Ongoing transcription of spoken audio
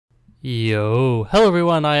Yo, hello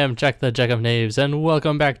everyone, I am Jack the Jack of Knaves, and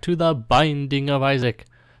welcome back to the Binding of Issac.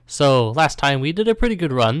 So, last time we did a pretty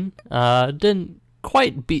good run, didn't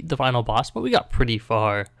quite beat the final boss, but we got pretty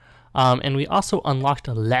far. And we also unlocked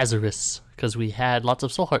Lazarus, because we had lots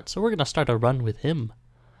of soul hearts, so we're going to start a run with him.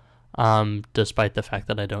 Despite the fact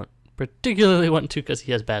that I don't particularly want to, because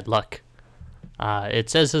he has bad luck. It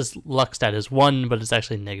says his luck stat is 1, but it's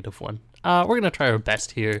actually -1. We're going to try our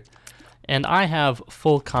best here. And I have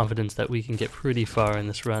full confidence that we can get pretty far in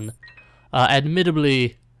this run.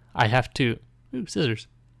 Admittedly, I have to... Ooh, scissors.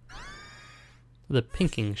 The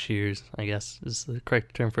pinking shears, I guess, is the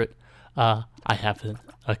correct term for it. I have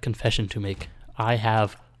a confession to make. I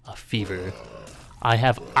have a fever. I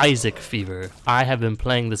have Isaac fever. I have been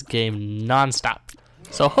playing this game non-stop.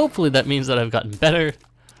 So hopefully that means that I've gotten better.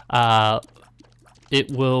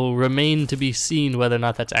 It will remain to be seen whether or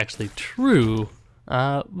not that's actually true.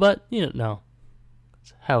 But you know,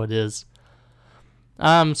 that's how it is.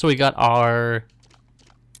 So we got a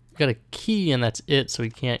key and that's it, so we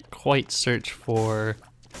can't quite search for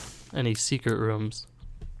any secret rooms.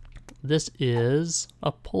 This is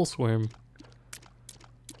a pulse worm.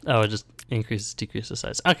 Oh, it just decreases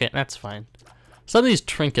size. Okay, that's fine. Some of these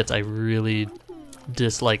trinkets I really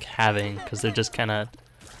dislike having because they're just kind of...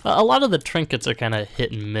 A lot of the trinkets are kind of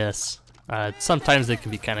hit and miss. Sometimes they can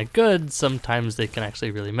be kind of good, sometimes they can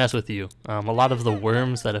actually really mess with you. A lot of the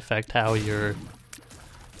worms that affect how your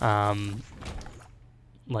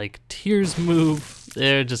like tears move,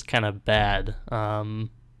 they're just kind of bad. I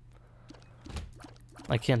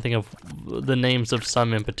can't think of the names of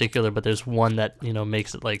some in particular, but there's one that, you know,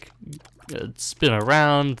 makes it like spin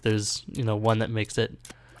around. There's, you know, one that makes it,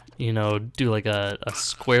 you know, do like a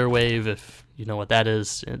square wave, if you know what that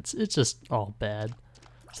is. It's just all bad.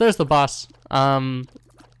 So there's the boss.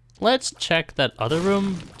 Let's check that other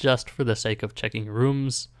room just for the sake of checking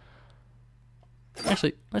rooms.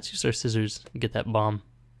 Actually, let's use our scissors and get that bomb.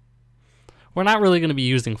 We're not really going to be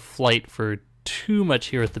using flight for too much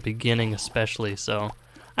here at the beginning especially, so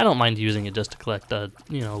I don't mind using it just to collect a,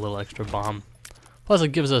 you know, a little extra bomb. Plus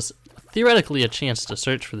it gives us theoretically a chance to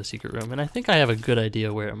search for the secret room, and I think I have a good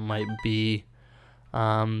idea where it might be.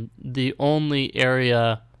 The only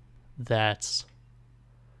area that's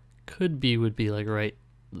would be like right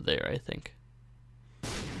there, I think.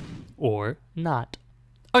 Or not.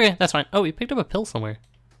 Okay, that's fine. Oh, we picked up a pill somewhere.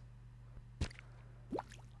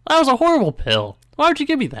 That was a horrible pill. Why would you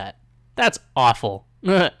give me that? That's awful.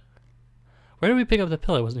 Where did we pick up the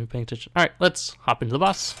pill? I wasn't even paying attention. Alright, let's hop into the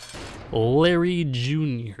boss. Larry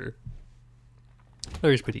Jr.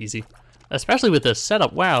 Larry's pretty easy. Especially with this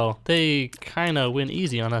setup. Wow, they kind of went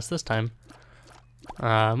easy on us this time.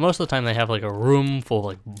 Most of the time they have like a room full of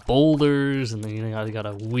like boulders, and then you know, you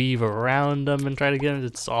gotta weave around them and try to get it.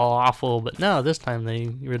 It's all awful. But no, this time they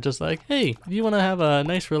were just like, hey, do you want to have a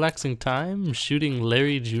nice relaxing time shooting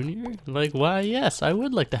Larry Jr.? Like, why, yes, I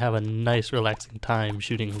would like to have a nice relaxing time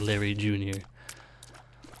shooting Larry Jr.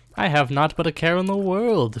 I have not but a care in the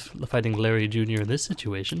world fighting Larry Jr. in this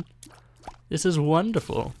situation. This is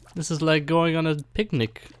wonderful. This is like going on a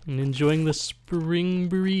picnic and enjoying the spring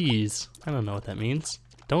breeze. I don't know what that means.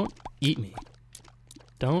 Don't eat me.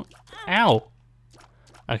 Don't. Ow!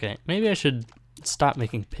 Okay, maybe I should stop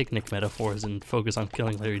making picnic metaphors and focus on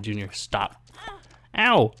killing Larry Jr. Stop.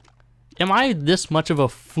 Ow! Am I this much of a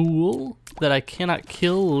fool that I cannot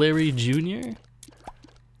kill Larry Jr.?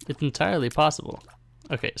 It's entirely possible.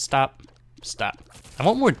 Okay, stop. Stop. I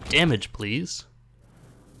want more damage, please.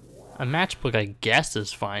 A matchbook, I guess,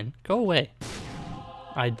 is fine. Go away.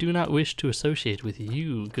 I do not wish to associate with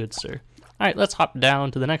you, good sir. Alright, let's hop down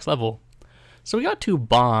to the next level. So we got 2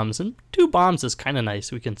 bombs, and 2 bombs is kind of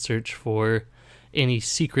nice. We can search for any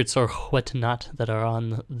secrets or whatnot that are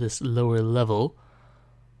on this lower level.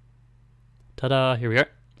 Ta-da, here we are.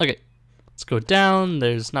 Okay, let's go down.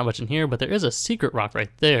 There's not much in here, but there is a secret rock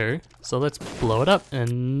right there. So let's blow it up,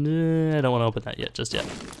 and I don't want to open that yet, just yet.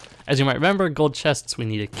 As you might remember, gold chests we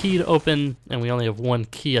need a key to open, and we only have 1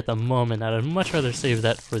 key at the moment. I'd much rather save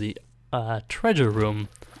that for the treasure room,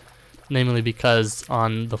 namely because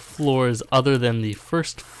on the floors other than the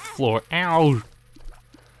first floor, ow!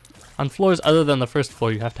 On floors other than the first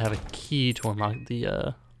floor, you have to have a key to unlock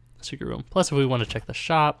the secret room. Plus, if we want to check the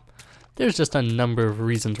shop, there's just a number of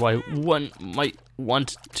reasons why one might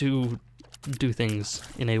want to do things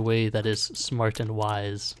in a way that is smart and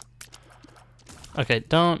wise. Okay,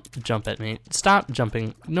 don't jump at me. Stop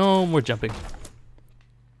jumping. No more jumping.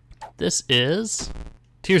 This is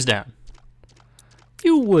Tears Down.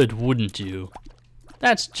 You would, wouldn't you?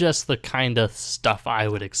 That's just the kind of stuff I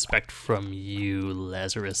would expect from you,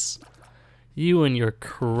 Lazarus. You and your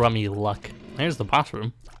crummy luck. There's the boss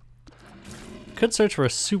room. could search for a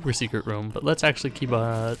super secret room, but let's actually keep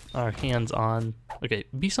our hands on... Okay,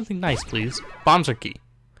 be something nice, please. Bombs are key.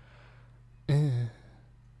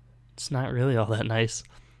 It's not really all that nice.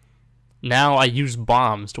 Now I use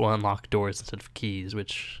bombs to unlock doors instead of keys,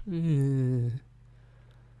 which... I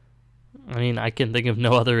mean, I can think of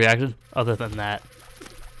no other reaction other than that.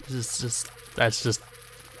 That's just...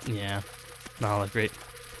 Yeah, not all that great.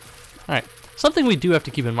 Alright, something we do have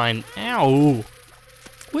to keep in mind... Ow!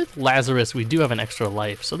 With Lazarus, we do have an extra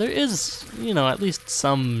life, so there is, you know, at least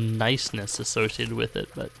some niceness associated with it,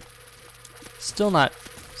 but still not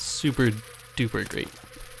super duper great.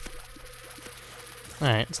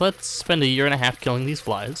 Alright, so let's spend 1.5 years killing these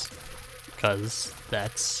flies, because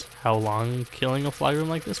that's how long killing a fly room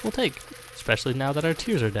like this will take, especially now that our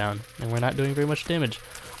tiers are down and we're not doing very much damage.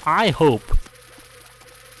 I hope,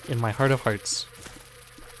 in my heart of hearts,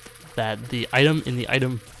 that the item in the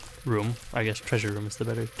item room, I guess treasure room is the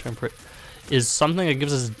better term for it, is something that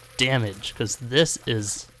gives us damage, because this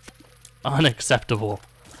is unacceptable.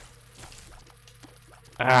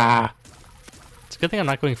 Ah! It's a good thing I'm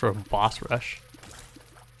not going for a boss rush,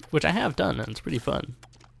 which I have done, and it's pretty fun.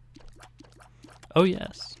 Oh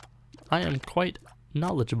yes, I am quite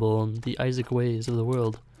knowledgeable in the Isaac ways of the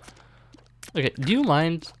world. Okay, do you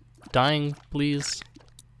mind dying, please?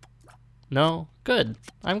 No? Good.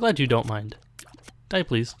 I'm glad you don't mind. Die,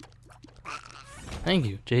 please. Thank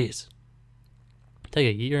you. Jeez.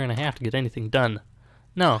 Take 1.5 years to get anything done.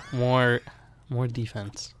 No, more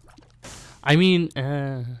defense. I mean,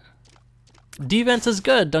 defense is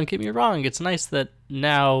good, don't get me wrong. It's nice that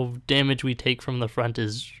now damage we take from the front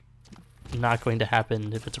is not going to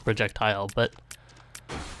happen if it's a projectile, but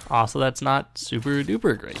also that's not super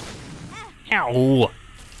duper great. Ow!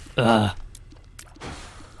 Ugh.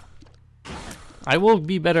 I will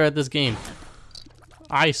be better at this game.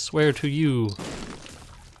 I swear to you.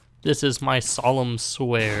 This is my solemn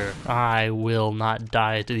swear. I will not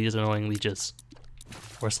die to these annoying leeches.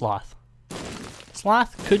 Or Sloth.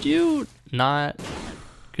 Sloth, could you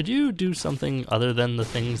do something other than the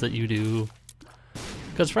things that you do?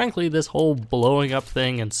 Because frankly, this whole blowing up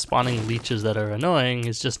thing and spawning leeches that are annoying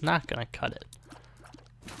is just not gonna cut it.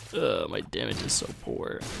 Ugh, my damage is so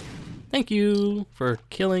poor. Thank you for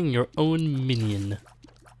killing your own minion.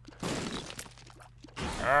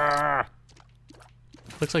 Arrgh.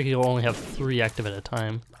 Looks like you'll only have 3 active at a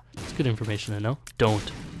time. It's good information to know.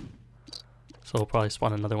 Don't. So we'll probably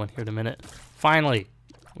spawn another one here in a minute. Finally,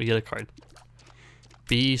 we get a card.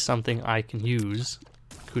 Be something I can use.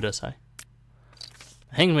 Kudasai.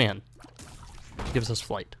 Hangman. Gives us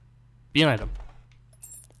flight. Be an item.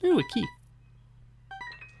 Ooh, a key.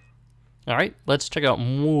 Alright, let's check out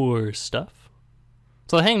more stuff.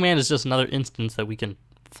 So the Hangman is just another instance that we can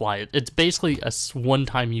fly it. It's basically a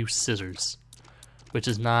one-time use scissors, which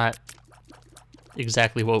is not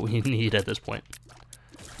exactly what we need at this point.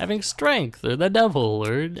 Having strength, or the devil,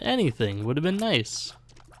 or anything would have been nice.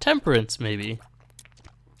 Temperance, maybe.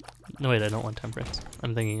 No, wait, I don't want temperance.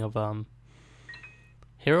 I'm thinking of,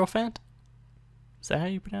 Hierophant? Is that how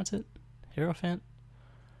you pronounce it? Hierophant?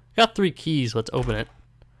 Got 3 keys, let's open it.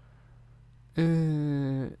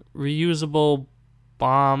 Reusable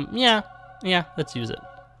bomb. Yeah, let's use it.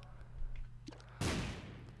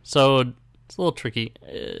 So, it's a little tricky.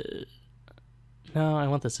 No, I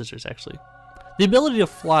want the scissors, actually. The ability to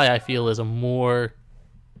fly, I feel, is a more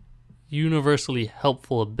universally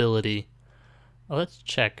helpful ability. Well, let's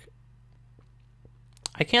check.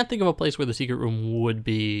 I can't think of a place where the secret room would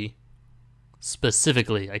be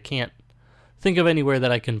specifically. I can't think of anywhere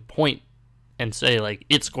that I can point and say, like,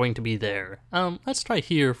 it's going to be there. Let's try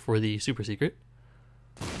here for the super secret.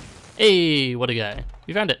 Hey, what a guy.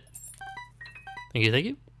 We found it. Thank you, thank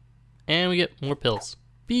you. And we get more pills.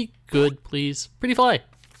 Be good, please. Pretty fly.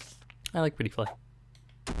 I like pretty fly.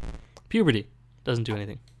 Puberty. Doesn't do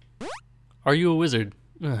anything. Are you a wizard?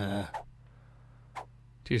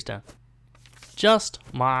 Tears down. Just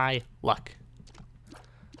my luck.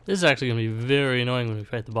 This is actually going to be very annoying when we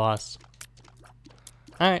fight the boss.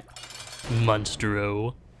 Alright.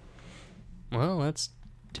 Monstro. Well, let's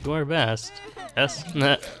do our best. Yes.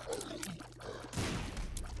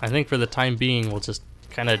 I think for the time being, we'll just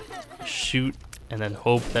kind of shoot and then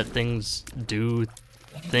hope that things do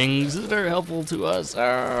things that are helpful to us.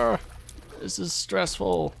 This is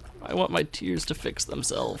stressful. I want my tears to fix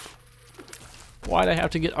themselves. Why'd I have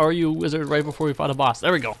to get Are You a Wizard right before we fought a boss?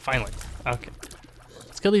 There we go, finally. Okay.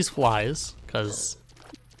 Let's kill these flies, because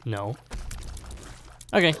no.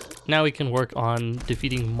 Okay, now we can work on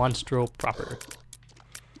defeating Monstro proper.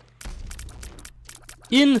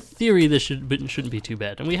 In theory, this shouldn't be too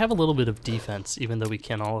bad. And we have a little bit of defense, even though we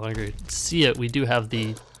can no longer see it. We do have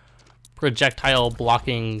the projectile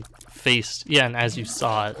blocking face. Yeah, and as you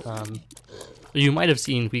saw it, you might have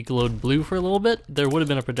seen we glowed blue for a little bit. There would have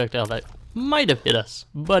been a projectile that might have hit us,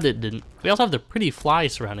 but it didn't. We also have the pretty fly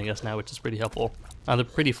surrounding us now, which is pretty helpful. The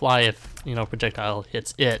pretty fly, if projectile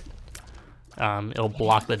hits it, it'll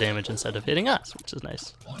block the damage instead of hitting us, which is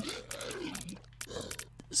nice.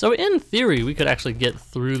 So in theory, we could actually get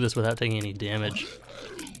through this without taking any damage.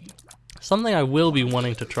 Something I will be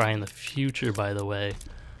wanting to try in the future, by the way,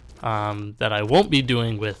 that I won't be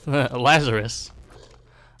doing with Lazarus.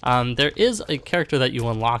 There is a character that you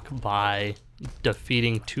unlock by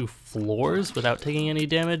defeating 2 floors without taking any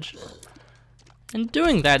damage. And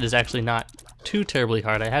doing that is actually not too terribly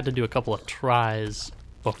hard. I had to do a couple of tries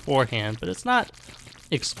beforehand, but it's not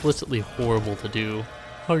explicitly horrible to do.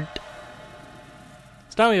 Heart.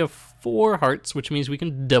 So now we have 4 hearts, which means we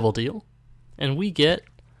can double deal. And we get,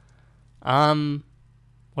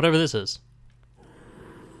 whatever this is.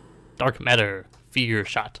 Dark matter, fear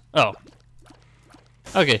shot. Oh.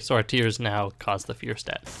 Okay, so our tears now cause the fear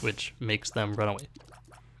stat, which makes them run away.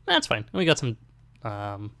 That's fine. And we got some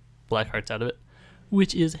black hearts out of it,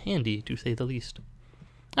 which is handy, to say the least.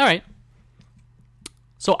 Alright.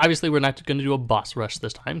 So obviously we're not going to do a boss rush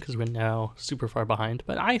this time, because we're now super far behind.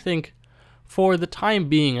 But I think, for the time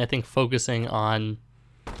being, I think focusing on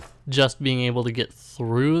just being able to get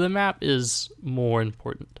through the map is more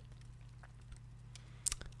important.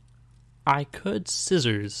 I could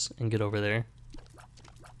scissors and get over there.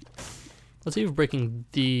 Let's see if breaking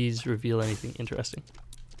these reveal anything interesting.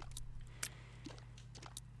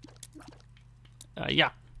 Yeah.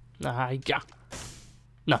 Yeah.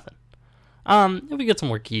 Nothing. If we get some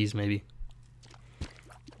more keys, maybe.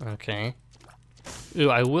 Okay. Ooh,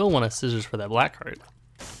 I will want a scissors for that black heart.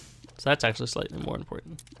 So that's actually slightly more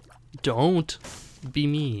important. Don't be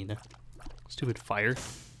mean. Stupid fire.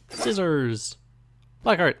 Scissors.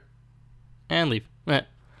 Black heart. And leave.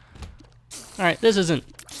 Alright, this isn't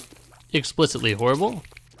explicitly horrible.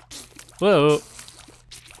 Whoa.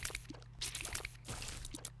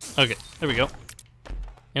 Okay, there we go.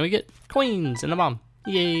 And we get coins and a bomb.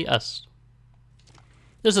 Yay, us.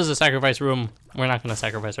 This is a sacrifice room. We're not going to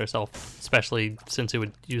sacrifice ourselves, especially since it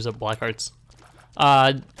would use up black hearts.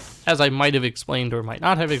 As I might have explained or might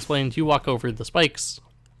not have explained, you walk over the spikes.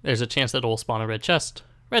 There's a chance that it will spawn a red chest.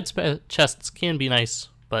 Red chests can be nice,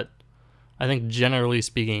 but I think generally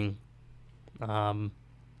speaking, they're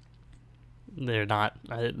not.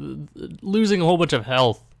 Losing a whole bunch of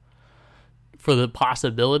health for the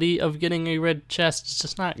possibility of getting a red chest is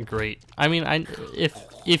just not great. I mean,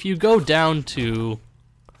 if you go down to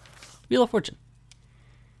Wheel of Fortune,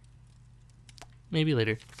 maybe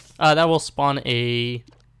later, that will spawn a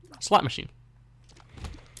slot machine,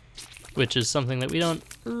 which is something that we don't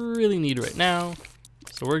really need right now,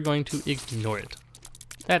 so we're going to ignore it.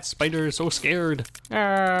 That spider is so scared.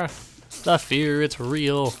 Ah, the fear, it's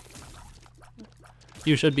real.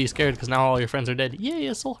 You should be scared because now all your friends are dead. Yay,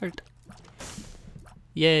 a soul heart.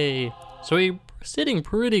 Yay. So we're sitting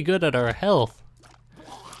pretty good at our health.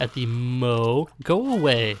 At the mo. Go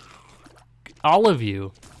away. All of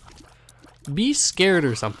you. Be scared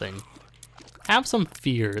or something. Have some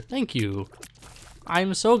fear. Thank you.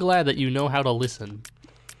 I'm so glad that you know how to listen.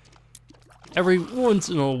 Every once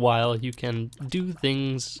in a while you can do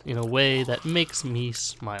things in a way that makes me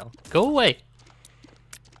smile. Go away.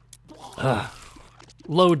 Ugh.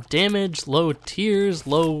 Low damage, low tears,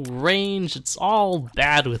 low range, it's all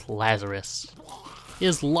bad with Lazarus.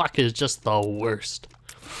 His luck is just the worst.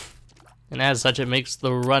 And as such, it makes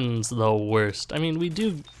the runs the worst. I mean, we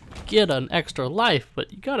do get an extra life,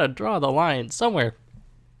 but you gotta draw the line somewhere.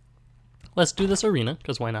 Let's do this arena,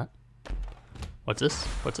 because why not? What's this?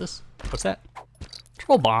 What's this? What's that?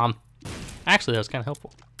 Troll bomb. Actually, that was kind of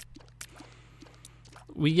helpful.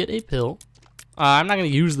 We get a pill. I'm not going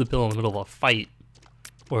to use the pill in the middle of a fight.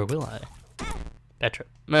 Or will I? Bad trip.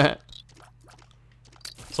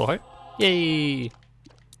 Soul heart. Yay!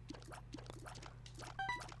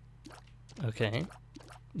 Okay.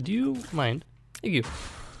 Do you mind? Thank you.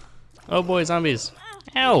 Oh boy, zombies.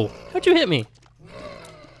 Ow! How'd you hit me?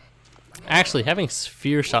 Actually, having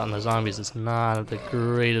sphere shot on the zombies is not the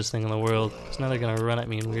greatest thing in the world. Because now they're going to run at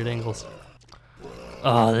me in weird angles.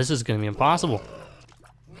 Oh, this is going to be impossible.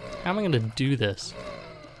 How am I going to do this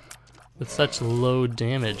with such low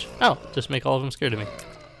damage? Oh, just make all of them scared of me.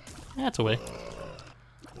 That's a way.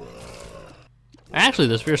 Actually,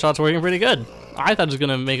 the sphere shot's working pretty good. I thought it was going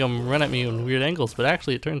to make them run at me in weird angles, but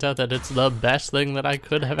actually it turns out that it's the best thing that I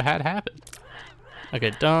could have had happen.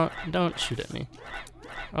 Okay, don't shoot at me.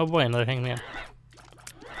 Oh boy, another hangman.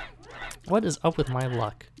 What is up with my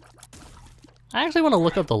luck? I actually want to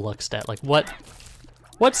look up the luck stat. Like, what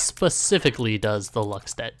What specifically does the luck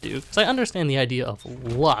stat do? Because I understand the idea of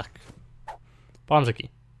luck. Bombs are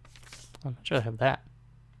key. I'm not sure I have that.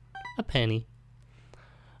 A penny.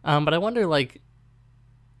 But I wonder, like,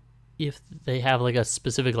 if they have, like, a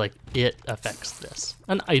specific, like, it affects this.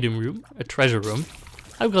 An item room, a treasure room.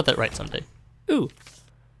 I'll get that right someday. Ooh.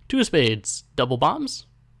 2 of spades. Double bombs?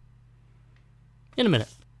 In a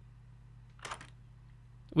minute.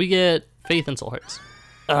 We get faith and soul hearts.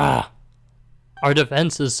 Ah! Our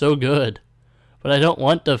defense is so good. But I don't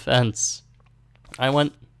want defense. I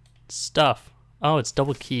want stuff. Oh, it's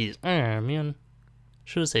double keys. Ah, man.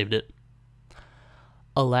 Should have saved it.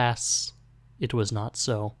 Alas, it was not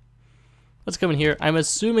so. Let's come in here. I'm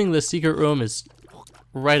assuming the secret room is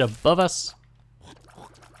right above us.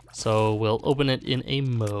 So we'll open it in a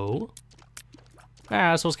mo.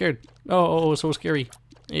 Ah, so scared. Oh, so scary.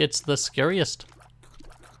 It's the scariest.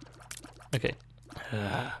 Okay.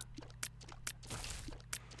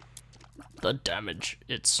 The damage,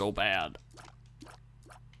 it's so bad.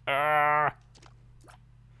 Ah.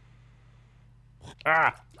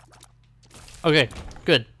 Okay,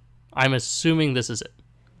 good. I'm assuming this is it.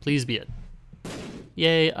 Please be it.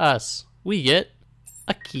 Yay, us. We get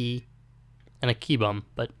a key and a key bum,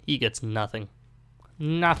 but he gets nothing.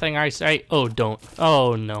 Nothing, I say. Oh, don't.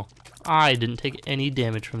 Oh, no. I didn't take any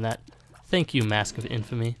damage from that. Thank you, Mask of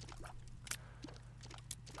Infamy.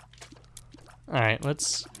 Alright,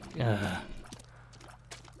 let's...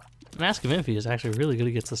 Mask of Infamy is actually really good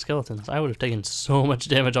against the skeletons. I would have taken so much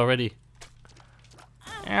damage already.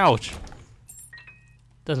 Ouch.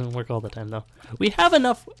 Doesn't work all the time, though. We have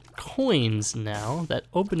enough coins now that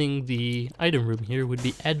opening the item room here would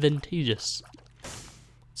be advantageous.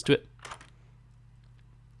 Let's do it.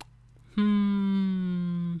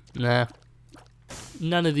 Nah.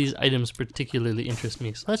 None of these items particularly interest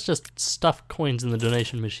me, so let's just stuff coins in the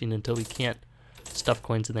donation machine until we can't stuff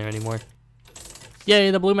coins in there anymore.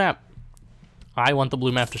 Yay, the blue map! I want the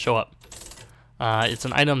blue map to show up. It's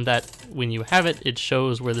an item that, when you have it, it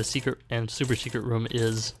shows where the secret and super secret room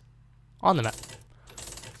is on the map.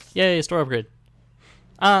 Yay, store upgrade.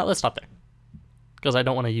 Let's stop there, because I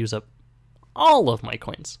don't want to use up all of my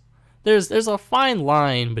coins. There's a fine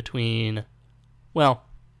line between, well,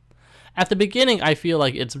 at the beginning I feel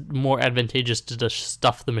like it's more advantageous to just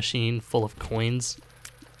stuff the machine full of coins,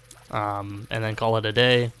 and then call it a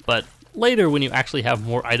day, but later, when you actually have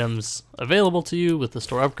more items available to you with the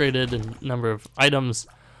store upgraded and number of items,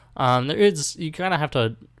 you kind of have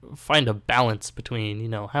to find a balance between, you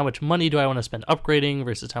know, how much money do I want to spend upgrading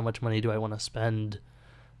versus how much money do I want to spend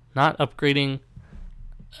not upgrading.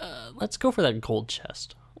 Let's go for that gold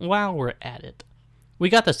chest while we're at it. We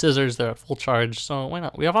got the scissors, they're at full charge, so why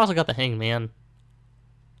not? We have also got the hangman.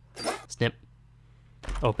 Snip.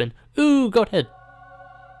 Open. Ooh, goat head.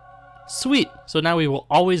 Sweet! So now we will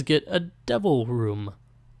always get a devil room.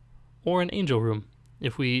 Or an angel room,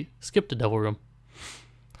 if we skip the devil room.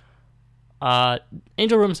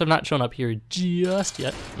 Angel rooms have not shown up here just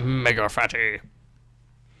yet. Mega Fatty!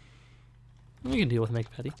 We can deal with Mega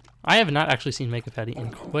Fatty. I have not actually seen Mega Fatty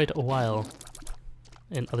in quite a while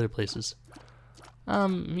in other places.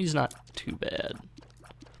 He's not too bad.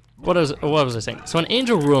 What was I saying? So an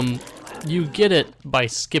angel room, you get it by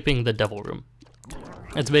skipping the devil room.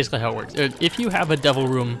 That's basically how it works. If you have a devil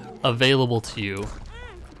room available to you...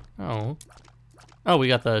 Oh, we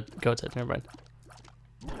got the goat's head, never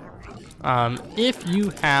mind. If you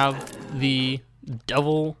have the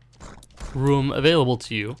devil room available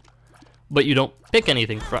to you, but you don't pick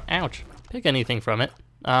anything from... Ouch. Pick anything from it,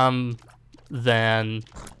 then...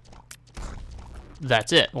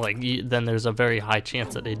 That's it. Like, then there's a very high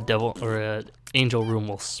chance that a devil or an angel room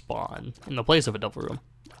will spawn in the place of a devil room.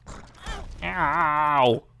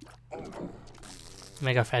 Ow!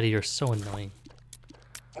 Mega Fatty, you're so annoying.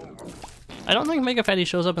 I don't think Mega Fatty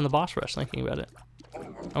shows up in the boss rush, thinking about it.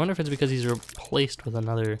 I wonder if it's because he's replaced with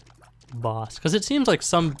another boss. Because it seems like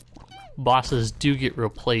some bosses do get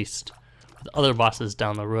replaced with other bosses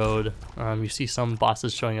down the road. You see some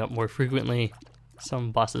bosses showing up more frequently,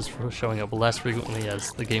 some bosses showing up less frequently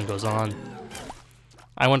as the game goes on.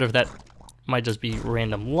 I wonder if that might just be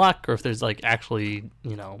random luck, or if there's like actually,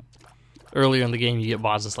 you know, earlier in the game you get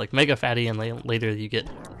bosses like Mega Fatty, and later you get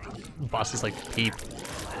bosses like Peep,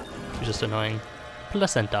 which is just annoying.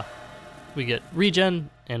 Placenta. We get regen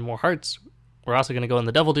and more hearts. We're also going to go in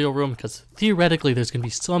the Devil Deal room, because theoretically there's going to be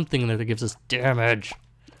something there that gives us damage.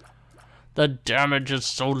 The damage is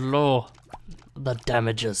so low. The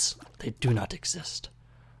damages, they do not exist.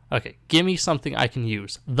 Okay, give me something I can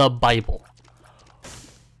use. The Bible.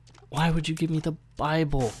 Why would you give me the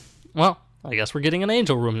Bible? Well, I guess we're getting an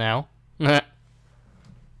angel room now.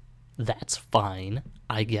 That's fine.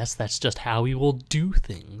 I guess that's just how we will do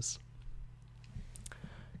things.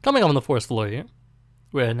 Coming up on the fourth floor here,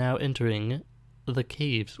 we're now entering the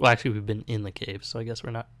caves. Well, actually, we've been in the caves, so I guess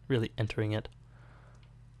we're not really entering it.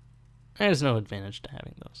 There's no advantage to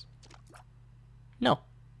having those. No.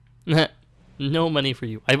 No money for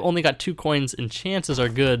you. I've only got 2 coins, and chances are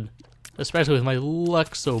good, especially with my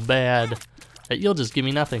luck so bad, that you'll just give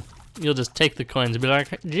me nothing. You'll just take the coins and be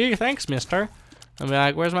like, gee, thanks, mister. And be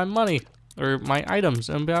like, where's my money? Or my items.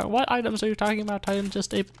 And be like, what items are you talking about? I am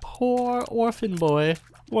just a poor orphan boy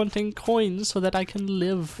wanting coins so that I can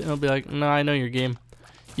live. And I'll be like, no, I know your game.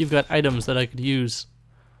 You've got items that I could use.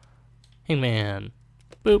 Hangman.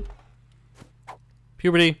 Boop.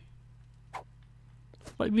 Puberty.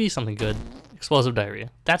 Might be something good. Explosive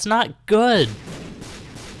diarrhea. That's not good.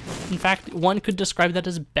 In fact, one could describe that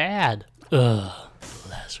as bad. Ugh.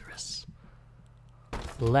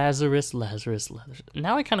 Lazarus.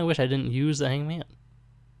 Now I kind of wish I didn't use the hangman.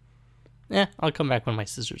 I'll come back when my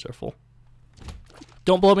scissors are full.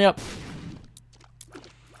 Don't blow me up.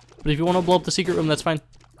 But if you want to blow up the secret room, that's fine.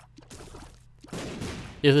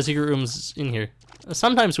 If the secret room's in here.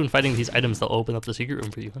 Sometimes when fighting these items, they'll open up the secret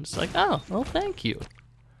room for you. And it's like, oh, well, thank you.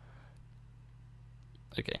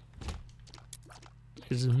 Okay.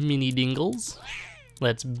 Here's mini dingles.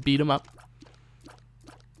 Let's beat them up.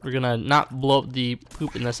 We're gonna not blow up the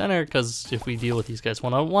poop in the center, because if we deal with these guys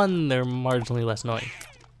one-on-one, they're marginally less annoying.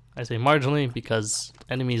 I say marginally because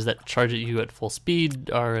enemies that charge at you at full speed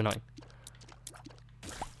are annoying.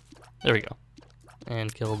 There we go.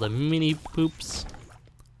 And kill the mini poops.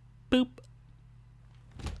 Boop.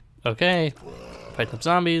 Okay. Fight them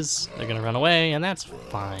zombies. They're gonna run away, and that's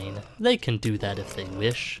fine. They can do that if they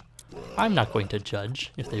wish. I'm not going to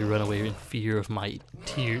judge if they run away in fear of my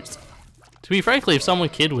tears. To be frankly, if someone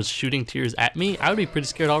kid was shooting tears at me, I would be pretty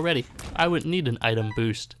scared already. I wouldn't need an item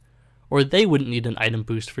boost. Or they wouldn't need an item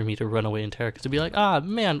boost for me to run away in terror. Because to be like, ah,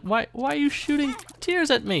 man, why are you shooting tears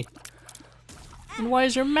at me? And why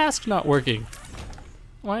is your mask not working?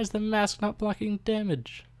 Why is the mask not blocking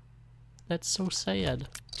damage? That's so sad.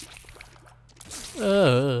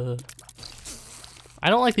 I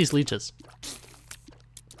don't like these leeches.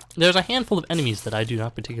 There's a handful of enemies that I do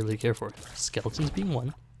not particularly care for. Skeletons being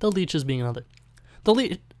one. The leeches being another. The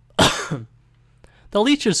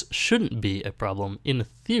leeches shouldn't be a problem in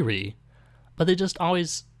theory, but they just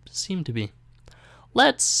always seem to be.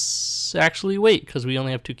 Let's actually wait, because we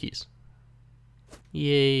only have 2 keys.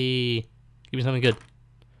 Yay. Give me something good.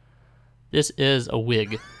 This is a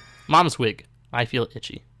wig. Mom's wig. I feel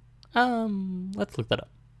itchy. Let's look that up.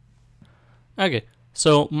 Okay,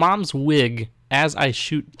 so Mom's wig, as I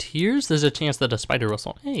shoot tears, there's a chance that a spider will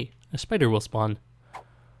spawn. Hey, a spider will spawn.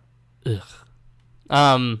 Ugh.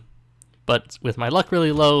 But with my luck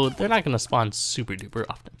really low, they're not going to spawn super duper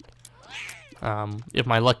often. If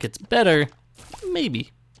my luck gets better,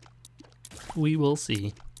 maybe. We will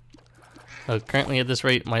see. Currently at this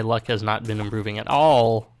rate, my luck has not been improving at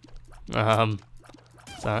all.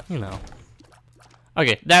 So, you know.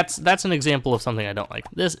 Okay, that's an example of something I don't like.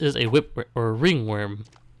 This is a whip or ringworm.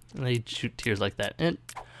 They shoot tears like that. And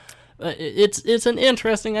it's an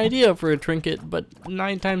interesting idea for a trinket, but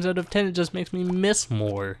 9 times out of 10 it just makes me miss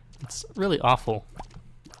more. It's really awful.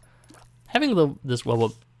 Having this web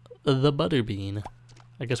of the butterbean.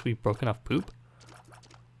 I guess we broke enough poop.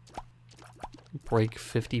 Break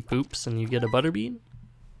 50 poops and you get a butterbean.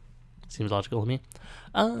 Seems logical to me.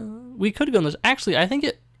 We could go on this. Actually, I think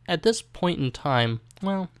at this point in time,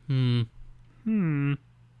 well,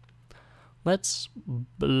 let's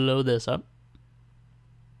blow this up.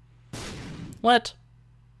 What?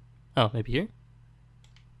 Oh, maybe here?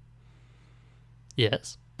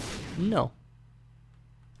 Yes. No.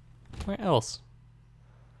 Where else?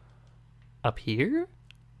 Up here?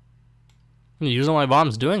 I'm using my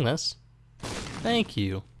bombs doing this. Thank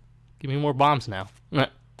you. Give me more bombs now.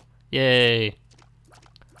 Yay.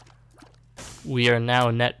 We are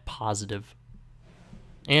now net positive.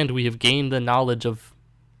 And we have gained the knowledge of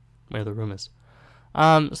where the room is.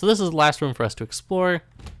 So this is the last room for us to explore.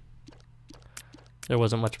 There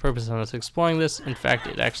wasn't much purpose in us exploring this. In fact,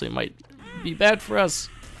 it actually might be bad for us.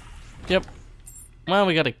 Yep. Well,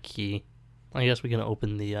 we got a key. I guess we can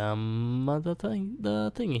open the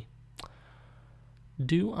thingy.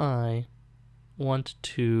 Do I want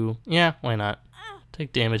to? Yeah, why not?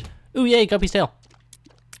 Take damage. Ooh, yay, Guppy's tail.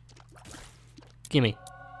 Gimme.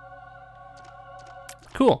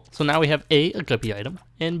 Cool. So now we have A Guppy item,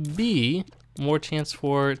 and B, more chance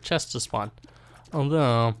for chests to spawn.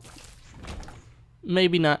 Although,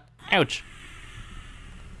 maybe not. Ouch.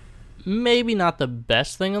 Maybe not the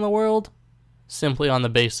best thing in the world, simply on the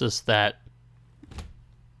basis that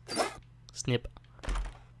snip.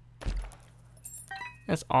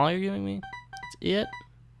 That's all you're giving me? That's it?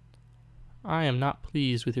 I am not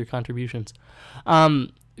pleased with your contributions.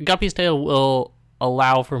 Guppy's tail will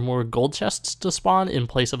allow for more gold chests to spawn in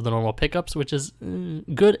place of the normal pickups, which is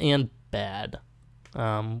good and bad.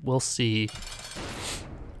 We'll see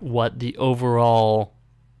what the overall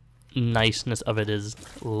niceness of it is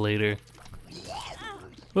later.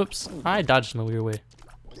 Whoops, I dodged in a weird way.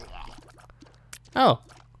 Oh,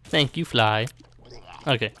 thank you, fly.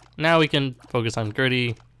 Okay, now we can focus on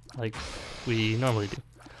Gertie like we normally do.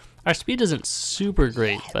 Our speed isn't super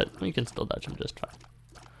great, but we can still dodge him just fine.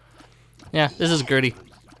 Yeah, this is Gertie.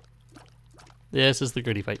 This is the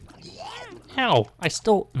Gertie fight. Ow, I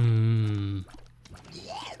still... Glad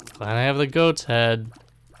I have the goat's head.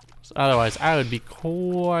 Otherwise, I would be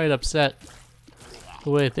quite upset the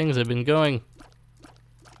way things have been going.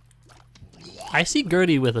 I see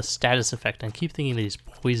Gertie with a status effect and keep thinking that he's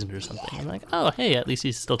poisoned or something. I'm like, oh, hey, at least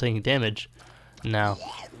he's still taking damage. No.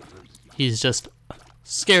 He's just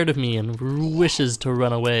scared of me and wishes to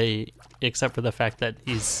run away, except for the fact that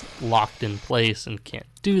he's locked in place and can't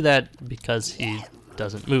do that because he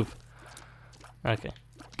doesn't move. Okay.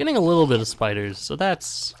 Getting a little bit of spiders, so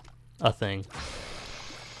that's a thing.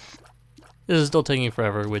 This is still taking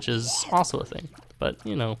forever, which is also a thing. But,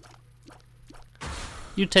 you know,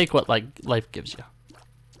 you take what life gives you.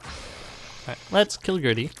 Alright, let's kill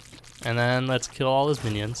Gertie, and then let's kill all his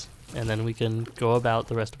minions, and then we can go about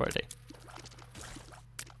the rest of our day.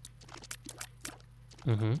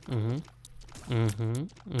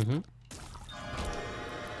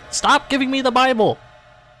 Stop giving me the Bible!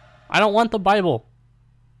 I don't want the Bible.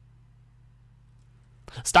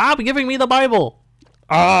 Stop giving me the Bible!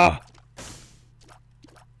 Ah!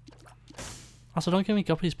 Also, don't give me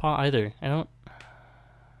Guppy's paw either. I don't...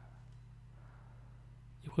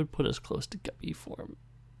 You would put us close to Guppy form.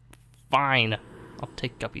 Fine. I'll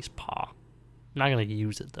take Guppy's paw. I'm not gonna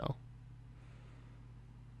use it though.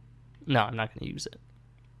 No, I'm not gonna use it.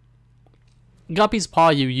 Guppy's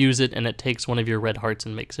paw, you use it and it takes one of your red hearts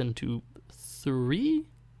and makes it into 3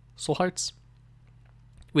 soul hearts,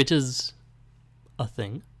 which is a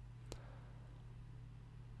thing.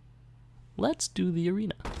 Let's do the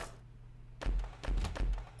arena.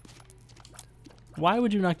 Why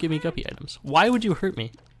would you not give me Guppy items? Why would you hurt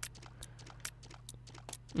me?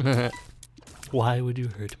 Why would you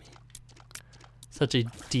hurt me? Such a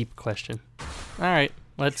deep question. Alright,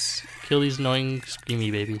 let's kill these annoying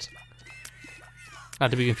screamy babies.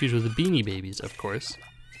 Not to be confused with the beanie babies, of course.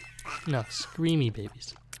 No, screamy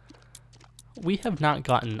babies. We have not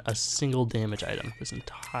gotten a single damage item this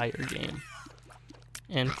entire game.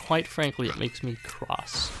 And quite frankly, it makes me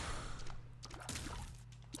cross.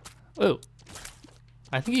 Oh.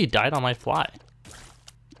 I think he died on my fly,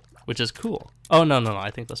 which is cool. Oh, no, I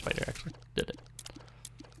think the spider actually did it.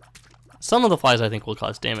 Some of the flies I think will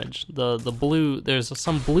cause damage. The blue, there's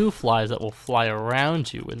some blue flies that will fly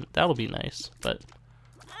around you, and that'll be nice, but...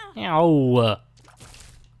 Ow!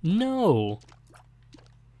 No!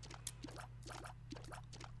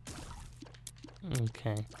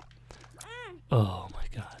 Okay. Oh my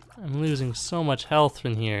god. I'm losing so much health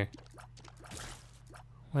from here.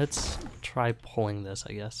 Let's try pulling this,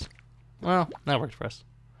 I guess. Well, that worked for us.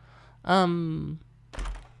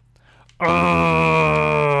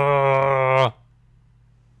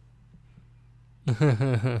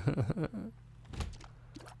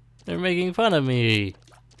 They're making fun of me.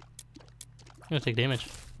 I'm gonna take damage.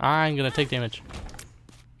 I'm gonna take damage.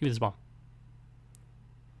 Give me this bomb.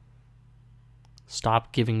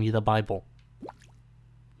 Stop giving me the Bible.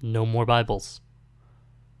 No more Bibles.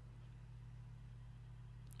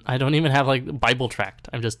 I don't even have like Bible tract.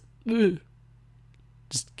 I'm just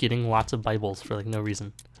getting lots of Bibles for like no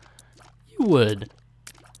reason. You would.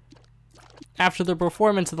 After the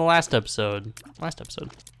performance in the last episode,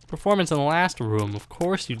 performance in the last room, of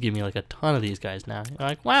course you'd give me like a ton of these guys now. You're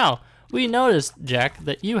like, wow, we noticed, Jack,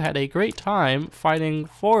 that you had a great time fighting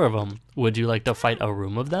 4 of them. Would you like to fight a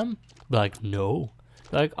room of them? Be like, no.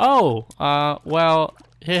 Be like, oh, well,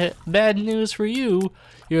 bad news for you.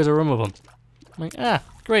 Here's a room of them. I'm like,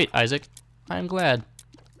 great, Isaac. I'm glad.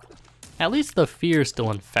 At least the fear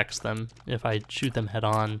still infects them if I shoot them head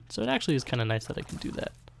on. So it actually is kind of nice that I can do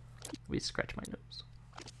that. Let me scratch my nose.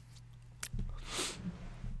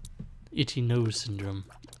 Itchy nose syndrome.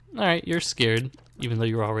 Alright, you're scared, even though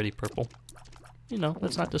you're already purple. You know,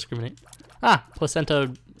 let's not discriminate. Ah,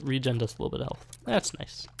 placenta regen us a little bit of health. That's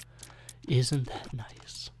nice. Isn't that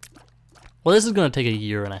nice? Well, this is going to take 1.5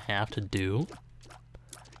 years to do.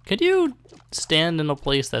 Could you stand in a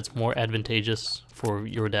place that's more advantageous for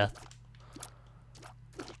your death?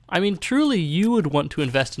 I mean, truly, you would want to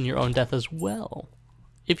invest in your own death as well.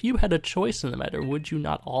 If you had a choice in the matter, would you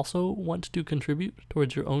not also want to contribute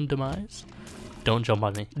towards your own demise? Don't jump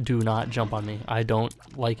on me. Do not jump on me. I don't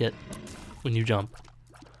like it when you jump.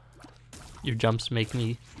 Your jumps make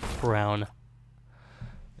me frown.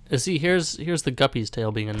 See, here's the guppy's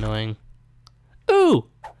tail being annoying. Ooh!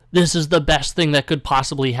 This is the best thing that could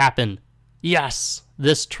possibly happen. Yes!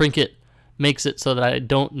 This trinket makes it so that I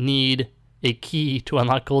don't need a key to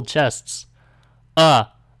unlock gold chests.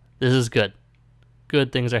 This is good.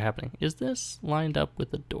 Good things are happening. Is this lined up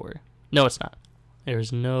with the door? No, it's not.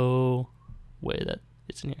 There's no way that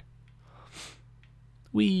it's in here.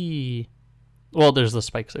 Whee! Well, there's the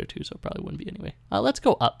spikes there too, so it probably wouldn't be anyway. Let's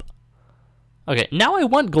go up. Okay, now I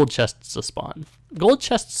want gold chests to spawn. Gold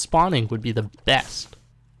chests spawning would be the best.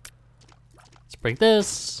 Let's break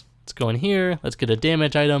this. Let's go in here. Let's get a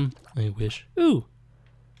damage item. I wish. Ooh!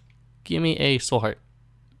 Give me a soul heart.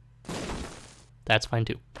 That's fine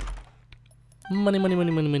too. Money, money,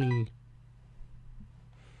 money, money, money.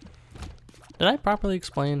 Did I properly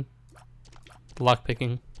explain the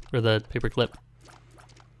lockpicking or the paperclip?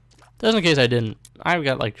 Just in case I didn't, I've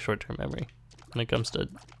got like short-term memory when it comes to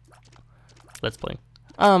Let's Play.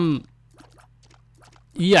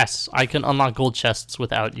 Yes, I can unlock gold chests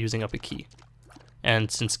without using up a key. And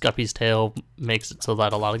since Guppy's tail makes it so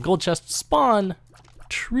that a lot of gold chests spawn,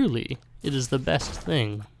 truly, it is the best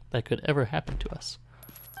thing that could ever happen to us.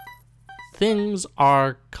 Things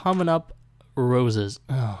are coming up roses.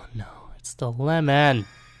 Oh no, it's the lemon.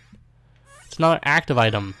 It's another active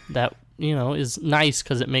item that, you know, is nice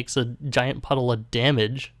because it makes a giant puddle of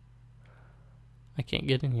damage. I can't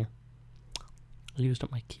get in here. I used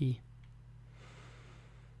up my key.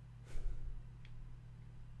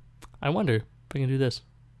 I wonder if I can do this.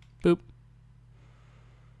 Boop.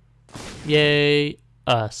 Yay,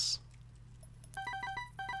 us.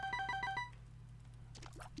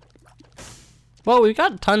 Well, we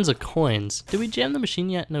got tons of coins. Did we jam the machine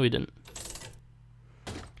yet? No, we didn't.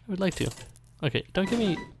 I would like to. Okay, don't give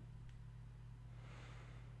me...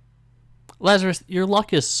 Lazarus, your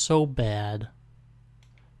luck is so bad.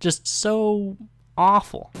 Just so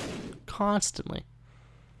awful. Constantly.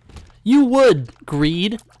 You would,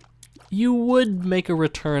 Greed. You would make a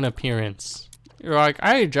return appearance. You're like,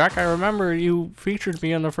 hey, Jack, I remember you featured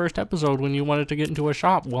me in the first episode when you wanted to get into a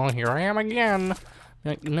shop. Well, here I am again.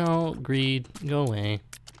 Like, no, Greed, go away.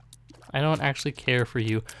 I don't actually care for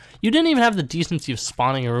you. You didn't even have the decency of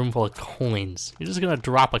spawning a room full of coins. You're just gonna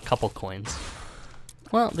drop a couple coins.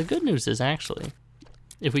 Well, the good news is actually,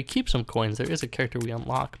 if we keep some coins, there is a character we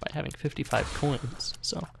unlock by having 55 coins.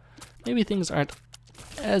 So maybe things aren't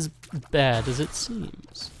as bad as it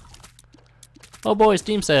seems. Oh boy,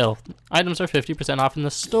 Steam sale. Items are 50% off in the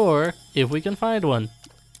store if we can find one.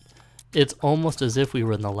 It's almost as if we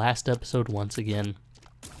were in the last episode once again.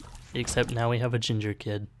 Except now we have a ginger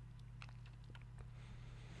kid.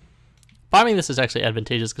 Bombing this is actually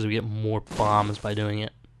advantageous because we get more bombs by doing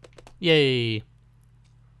it. Yay!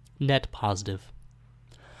 Net positive.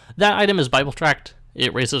 That item is Bible tracked.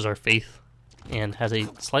 It raises our faith and has a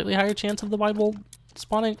slightly higher chance of the Bible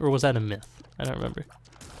spawning, or was that a myth? I don't remember.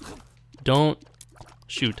 Don't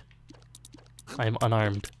shoot. I am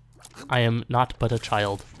unarmed. I am not but a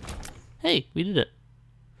child. Hey, we did it.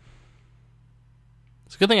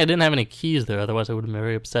 It's a good thing I didn't have any keys there, otherwise I would have been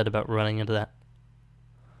very upset about running into that.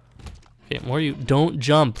 Okay, more you. Don't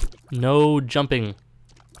jump. No jumping.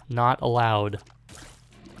 Not allowed.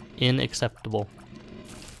 Unacceptable.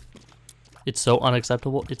 It's so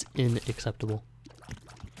unacceptable, it's unacceptable.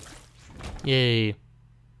 Yay.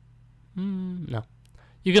 No.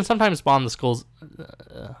 You can sometimes spawn the skulls.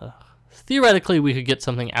 Theoretically, we could get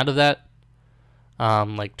something out of that.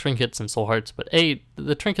 Like trinkets and soul hearts, but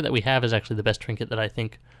the trinket that we have is actually the best trinket that I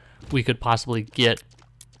think we could possibly get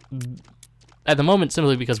at the moment,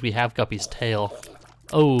 simply because we have Guppy's tail.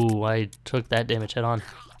 Oh, I took that damage head on.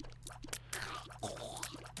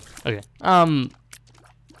 Okay,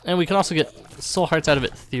 and we can also get soul hearts out of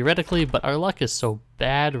it theoretically, but our luck is so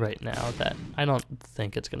bad right now that I don't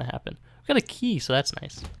think it's gonna happen. We got a key, so that's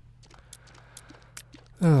nice.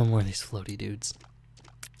 Oh, more of these floaty dudes.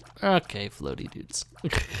 Okay, floaty dudes.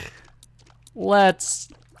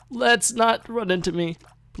 Let's not run into me,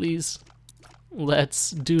 please.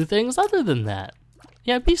 Let's do things other than that.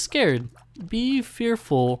 Yeah, be scared. Be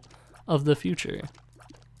fearful of the future.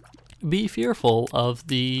 Be fearful of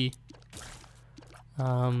the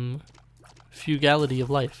fugality of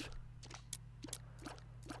life.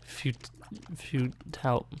 It's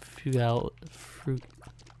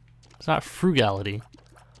not frugality.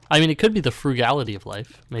 I mean, it could be the frugality of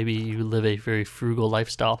life. Maybe you live a very frugal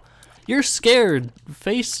lifestyle. You're scared.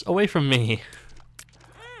 Face away from me.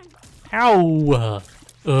 Ow!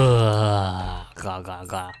 Ugh. Gah, gah,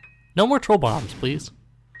 gah. No more troll bombs, please.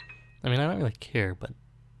 I mean, I don't really care, but,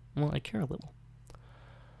 well, I care a little.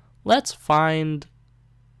 Let's find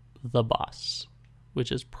the boss,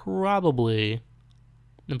 which is probably,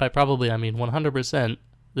 and by probably I mean 100%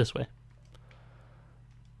 this way.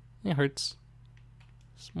 It hurts.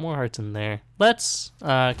 There's more hearts in there. Let's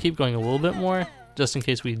keep going a little bit more, just in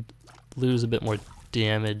case we lose a bit more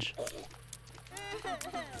damage.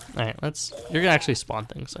 Alright, you're gonna actually spawn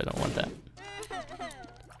things, so I don't want that.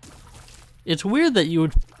 It's weird that you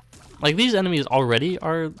would, like, these enemies already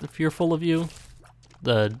are fearful of you.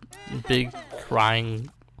 The big crying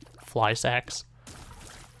fly sacks.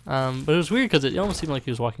 But it was weird because it almost seemed like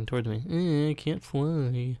he was walking towards me. I can't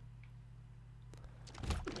fly.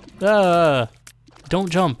 Don't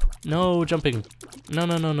jump. No jumping. No,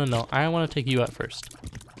 no, no, no, no. I want to take you out first.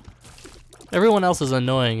 Everyone else is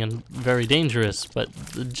annoying and very dangerous, but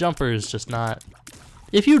the jumper is just not.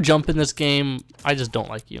 If you jump in this game, I just don't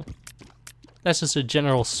like you. That's just a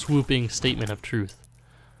general swooping statement of truth.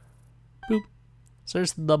 Boop. So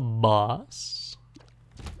there's the boss.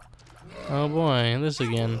 Oh boy, this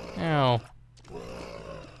again. Ow.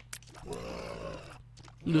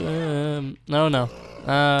 No, no.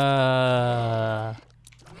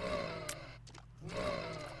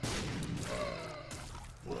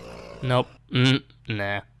 Nope.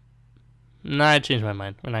 Nah. Nah, I changed my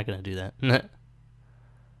mind. We're not gonna do that.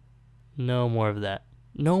 No more of that.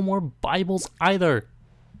 No more Bibles either.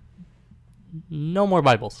 No more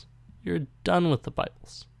Bibles. You're done with the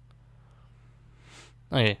Bibles.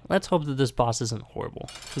 Okay, let's hope that this boss isn't horrible.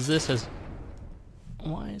 Because this has...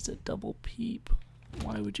 Why is it double peep?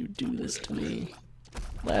 Why would you do this to me?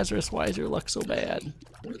 Lazarus, why is your luck so bad?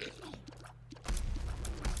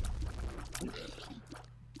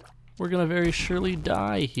 We're gonna very surely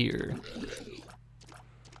die here.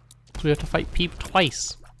 So we have to fight Peep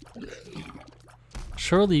twice.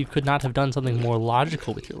 Surely you could not have done something more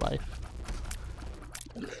logical with your life.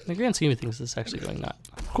 In the grand scheme of things, this is actually going not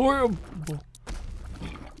horrible.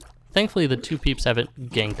 Thankfully, the two Peeps haven't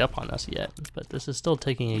ganged up on us yet, but this is still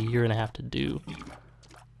taking a year and a half to do.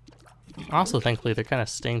 Also, thankfully, they're kind of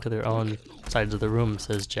staying to their own sides of the room,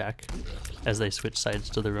 says Jack, as they switch sides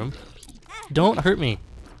to the room. Don't hurt me.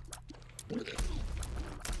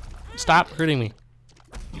 Stop hurting me.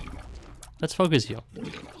 Let's focus you.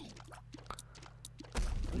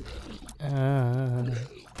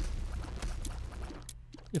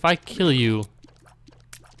 If I kill you,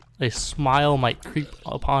 a smile might creep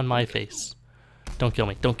upon my face. Don't kill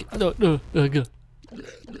me. Don't. Don't.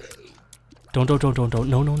 No. No.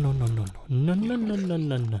 No.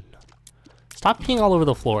 No. Stop peeing all over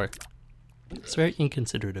the floor. It's very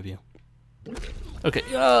inconsiderate of you. Okay.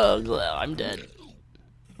 I'm dead.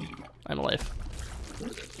 I'm alive.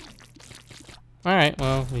 All right.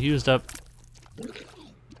 Well, we used up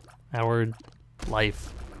our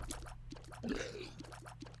life.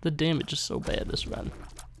 The damage is so bad this run.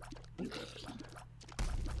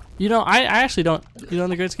 You know, I actually don't, in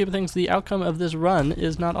the great scheme of things, the outcome of this run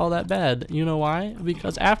is not all that bad. You know why?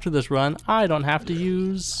 Because after this run, I don't have to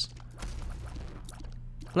use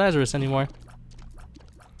Lazarus anymore.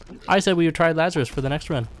 I said we would try Lazarus for the next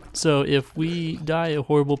run. So if we die a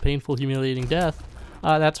horrible, painful, humiliating death,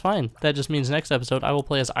 that's fine. That just means next episode I will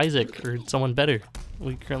play as Isaac or someone better.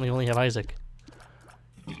 We currently only have Isaac.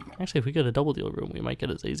 Actually, if we get a double deal room, we might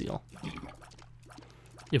get Azazel.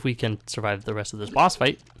 If we can survive the rest of this boss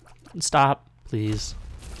fight. Stop, please.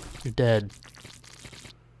 You're dead.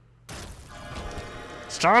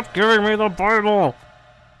 Stop giving me the Bible!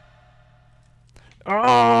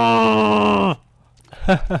 Oh!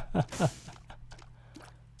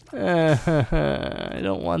 I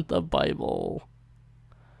don't want the Bible.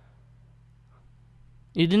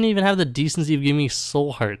 You didn't even have the decency of giving me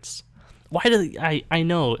soul hearts. Why do I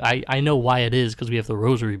know why it is, because we have the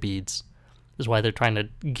rosary beads. This is why they're trying to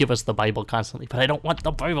give us the Bible constantly. But I don't want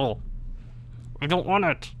the Bible. I don't want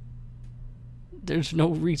it. There's no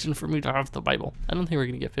reason for me to have the Bible. I don't think we're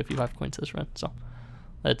gonna get 55 coins this run, so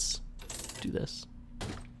let's do this.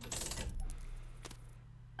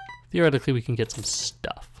 Theoretically, we can get some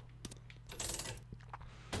stuff.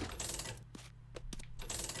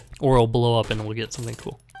 Or it'll blow up and we'll get something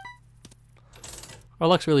cool. Our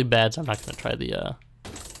luck's really bad, so I'm not going to try the,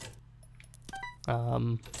 I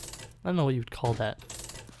don't know what you'd call that.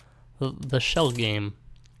 The shell game.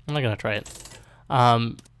 I'm not going to try it.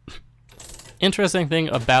 Interesting thing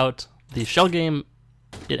about the shell game,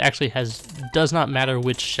 it actually does not matter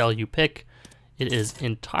which shell you pick. It is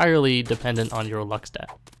entirely dependent on your luck stat.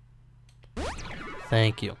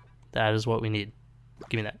 Thank you. That is what we need.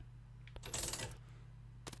 Give me that.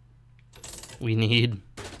 We need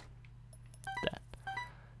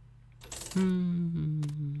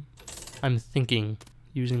I'm thinking,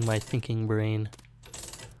 using my thinking brain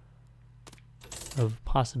of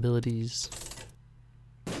possibilities.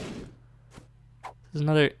 This is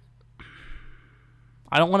another...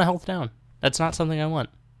 I don't want a health down. That's not something I want.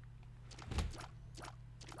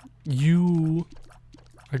 You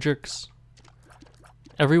are jerks.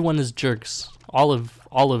 Everyone is jerks. All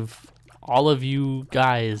of you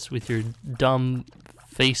guys with your dumb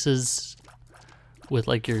faces, with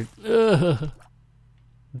like your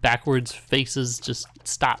backwards faces, just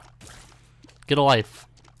stop. Get a life.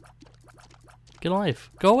 Get a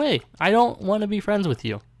life. Go away. I don't want to be friends with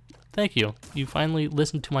you. Thank you. You finally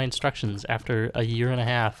listened to my instructions after a year and a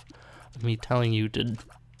half of me telling you to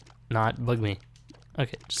not bug me.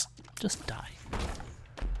 Okay, just die.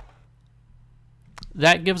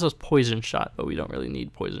 That gives us poison shot, but we don't really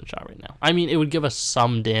need poison shot right now. I mean, it would give us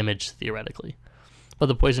some damage theoretically, but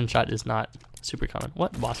the poison shot is not super common.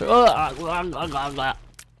 What boss? Can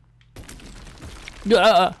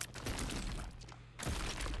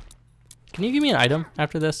you give me an item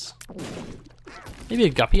after this? Maybe a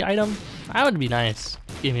guppy item? That would be nice.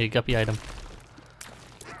 Give me a guppy item.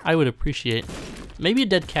 I would appreciate. Maybe a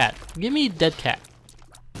dead cat. Give me a dead cat.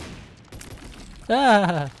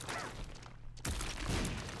 Ah!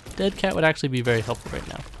 Dead cat would actually be very helpful right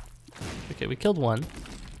now. Okay, we killed one.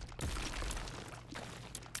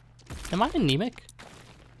 Am I anemic?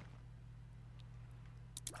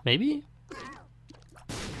 Maybe?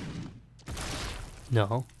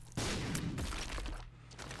 No.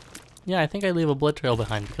 Yeah, I think I leave a blood trail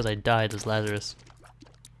behind because I died as Lazarus.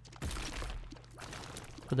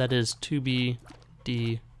 But that is to be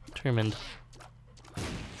determined.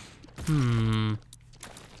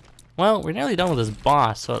 Well, we're nearly done with this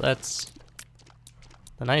boss, so that's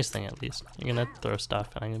the nice thing at least. You're gonna throw stuff,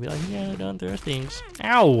 and I'm gonna be like, yeah, don't throw things.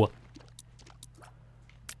 Ow!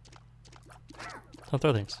 Don't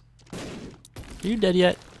throw things. Are you dead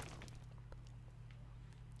yet?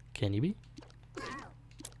 Can you be?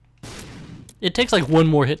 It takes like one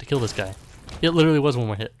more hit to kill this guy. It literally was one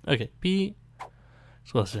more hit. Okay, B.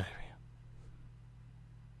 Explosive area.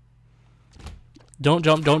 Don't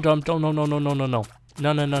jump, don't jump, don't, no, no, no, no, no, no.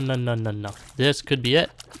 No, no, no, no, no, no, no. This could be it.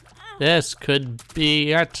 This could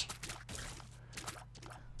be it.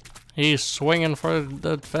 He's swinging for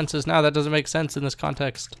the fences now. That doesn't make sense in this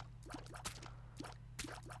context.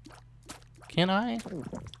 Can I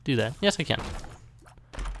do that? Yes, I can.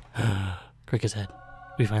 Cricket's head.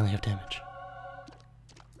 We finally have damage.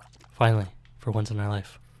 Finally, for once in our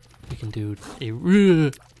life, we can do a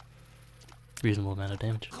reasonable amount of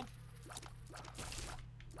damage.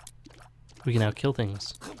 We can now kill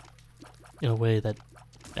things in a way that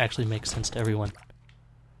actually makes sense to everyone.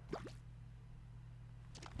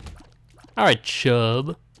 Alright,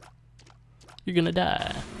 Chub. You're gonna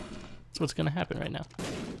die. That's what's gonna happen right now.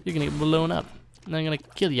 You're gonna get blown up. And I'm gonna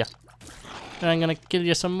kill you. And I'm gonna kill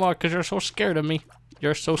you some more because you're so scared of me.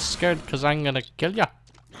 You're so scared because I'm gonna kill you.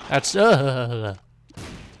 That's I'm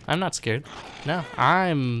not scared. No,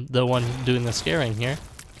 I'm the one doing the scaring here.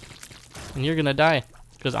 And you're gonna die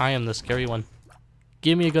because I am the scary one.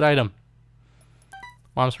 Give me a good item.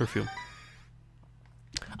 Mom's perfume.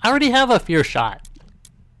 I already have a fear shot.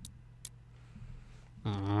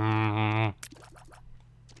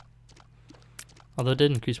 Although it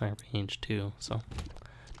did increase my range too, so.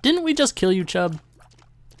 Didn't we just kill you, Chub?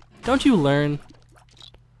 Don't you learn?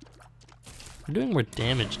 We're doing more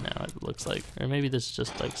damage now, it looks like. Or maybe this is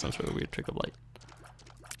just like some sort of weird trick of light.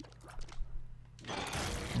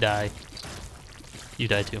 Die. You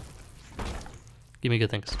die too. Give me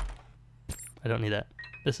good things. I don't need that.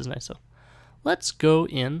 This is nice though. Let's go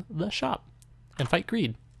in the shop and fight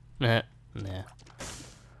greed. Nah.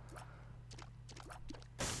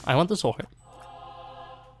 I want the soul heart.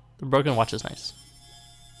 The broken watch is nice.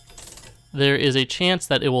 There is a chance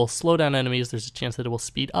that it will slow down enemies. There's a chance that it will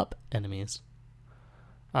speed up enemies.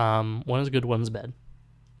 One is good, one's bad.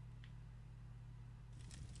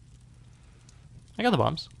 I got the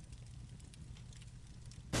bombs.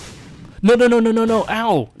 No, no, no, no, no, no.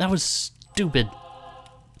 Ow! That was stupid.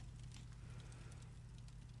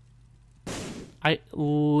 I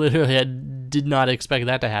literally did not expect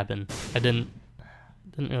that to happen. I didn't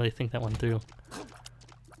really think that one through.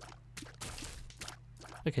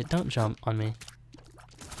 Okay, don't jump on me.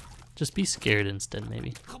 Just be scared instead,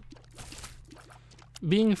 maybe.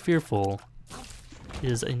 Being fearful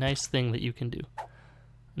is a nice thing that you can do.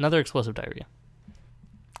 Another explosive diarrhea.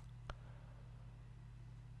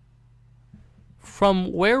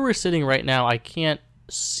 From where we're sitting right now, I can't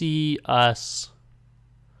see us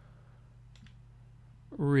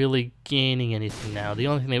really gaining anything now. The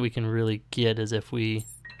only thing that we can really get is if we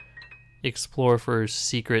explore for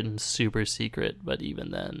secret and super secret, but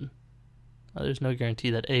even then, there's no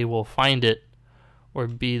guarantee that A, we'll find it, or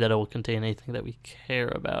B, that it will contain anything that we care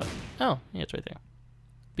about. Oh, yeah, it's right there.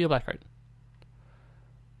 Be a black card.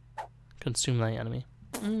 Consume thy enemy.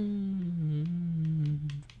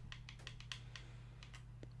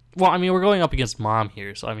 Well, I mean, we're going up against Mom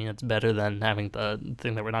here, so I mean, it's better than having the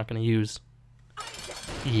thing that we're not going to use.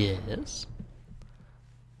 Yes.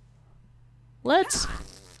 Let's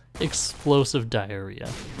explosive diarrhea.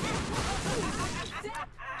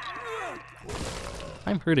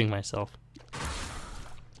 I'm hurting myself.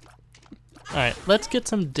 Alright, let's get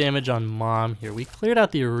some damage on Mom here. We cleared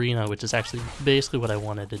out the arena, which is actually basically what I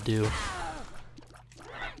wanted to do.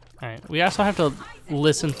 Alright, we also have to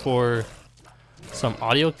listen for some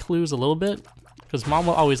audio clues a little bit, because Mom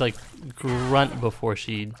will always like grunt before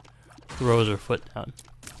she throws her foot down.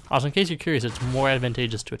 Also, in case you're curious, it's more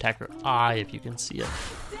advantageous to attack her eye if you can see it.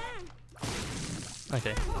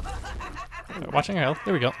 Okay. We're watching our health.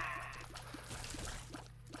 There we go.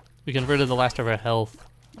 We converted the last of our health.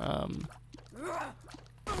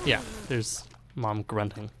 Yeah, there's Mom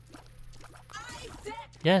grunting.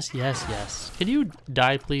 Yes, yes, yes. Could you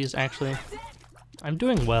die, please, actually? I'm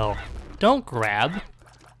doing well. Don't grab.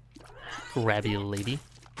 Grabby lady.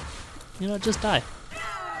 You know what, just die.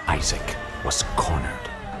 Isaac was cornered.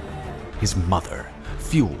 His mother,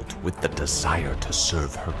 fueled with the desire to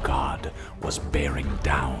serve her God, was bearing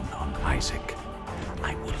down on Isaac.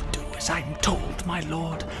 I will do as I am told, my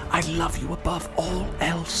lord. I love you above all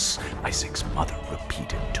else, Isaac's mother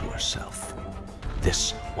repeated to herself.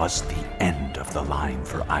 This was the end of the line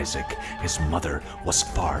for Isaac. His mother was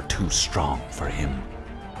far too strong for him.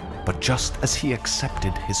 But just as he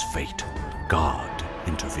accepted his fate, God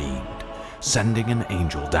intervened, sending an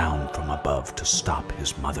angel down from above to stop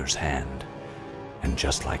his mother's hand. And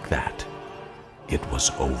just like that, it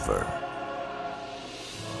was over.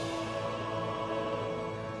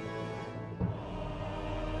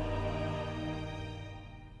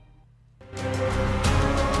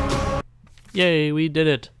 Yay, we did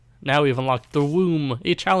it. Now we've unlocked the womb,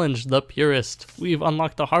 a challenge, the purest. We've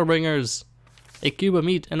unlocked the harbingers. A cube of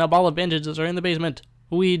meat and a ball of bandages are in the basement.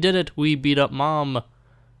 We did it. We beat up Mom.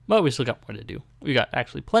 But we still got more to do. We got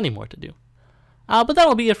actually plenty more to do. But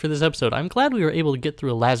that'll be it for this episode. I'm glad we were able to get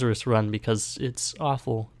through a Lazarus run because it's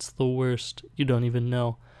awful. It's the worst. You don't even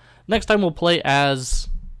know. Next time we'll play as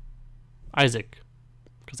Isaac,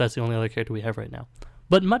 because that's the only other character we have right now.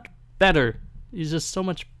 But much better. He's just so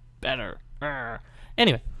much better.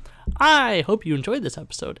 Anyway, I hope you enjoyed this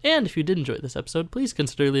episode. And if you did enjoy this episode, please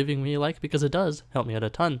consider leaving me a like because it does help me out a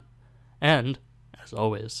ton. And, as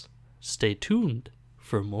always, stay tuned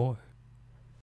for more.